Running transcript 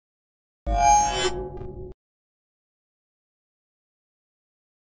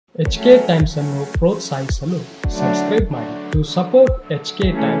HK Times ಅನ್ನು ಪ್ರೋತ್ಸಾಹಿಸಲು subscribe ಮಾಡಿ. To support HK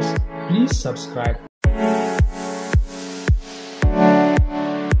Times, please subscribe.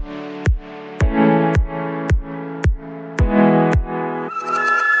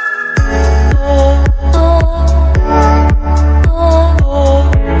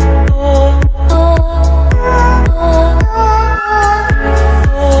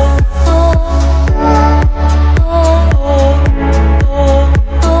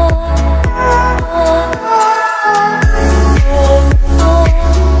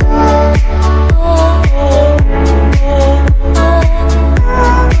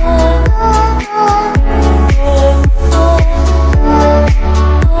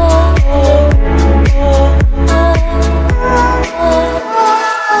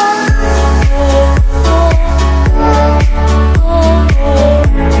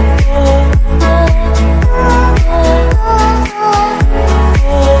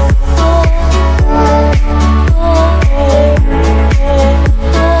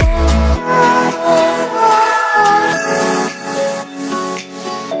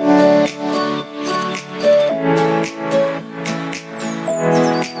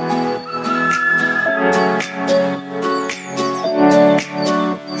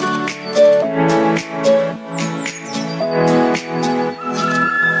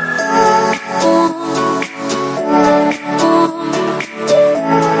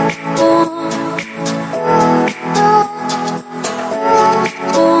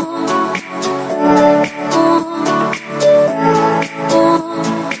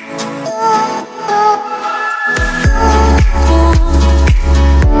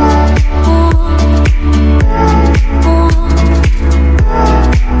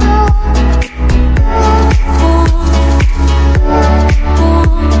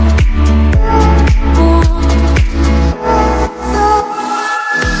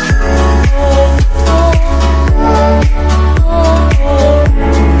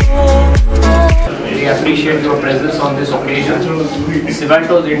 Appreciate your presence on this occasion.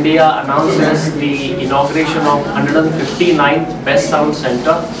 Sivantos India announces the inauguration of 159th BestSound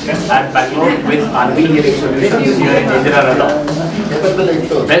Center at Bengaluru with Aanvii Hearing Solutions here in Indiranagar.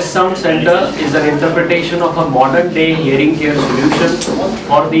 BestSound Center is an interpretation of a modern day hearing care solution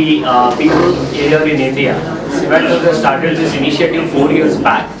for the people here in India. Sivantos has started this initiative 4 years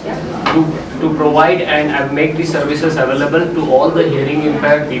back to provide and make these services available to all the hearing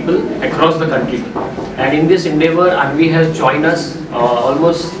impaired people across the country. And in this endeavor, Aanvii has joined us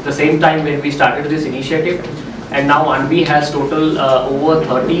almost the same time when we started this initiative. And now Aanvii has total over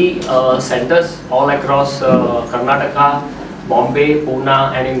 30 centers all across Karnataka, Bombay, Pune,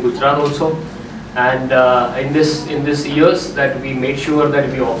 and in Gujarat also. And in this years that we made sure that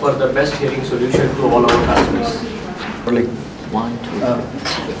we offer the best hearing solution to all our customers.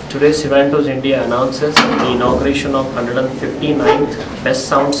 Today, Sivantos India announces the inauguration of 159th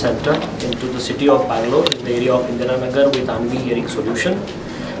BestSound Center into the city of Bengaluru in the area of Indiranagar with Aanvii Hearing Solution.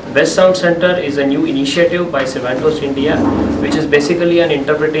 BestSound Center is a new initiative by Sivantos India, which is basically an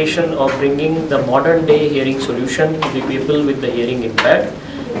interpretation of bringing the modern day hearing solution to the people with the hearing impaired.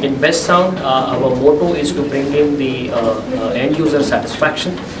 In BestSound, our motto is to bring in the end user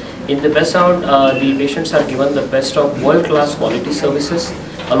satisfaction. In the BestSound, the patients are given the best of world-class quality services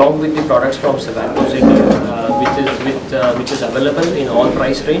along with the products from Sivantos India, which is available in all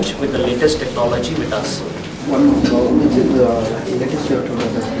price range with the latest technology with us.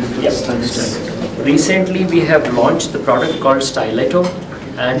 Recently, we have launched the product called Styleto,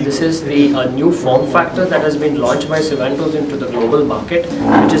 and this is the new form factor that has been launched by Sivantos into the global market,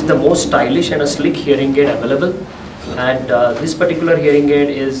 which is the most stylish and a slick hearing aid available. And this particular hearing aid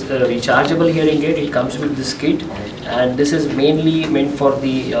is a rechargeable hearing aid. It comes with this kit, and this is mainly meant for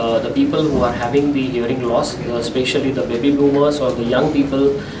the people who are having the hearing loss, especially the baby boomers or the young people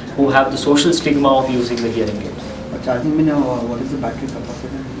who have the social stigma of using the hearing aid. Charging me now, what is the battery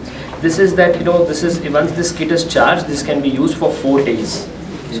capacity? This is that, this is once this kit is charged, this can be used for 4 days.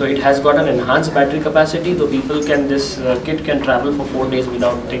 So it has got an enhanced battery capacity, so this kit can travel for 4 days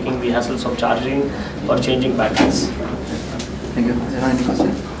without taking the hassles of charging or changing batteries. Thank you. Is there any question?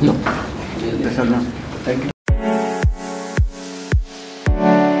 No. Thank you.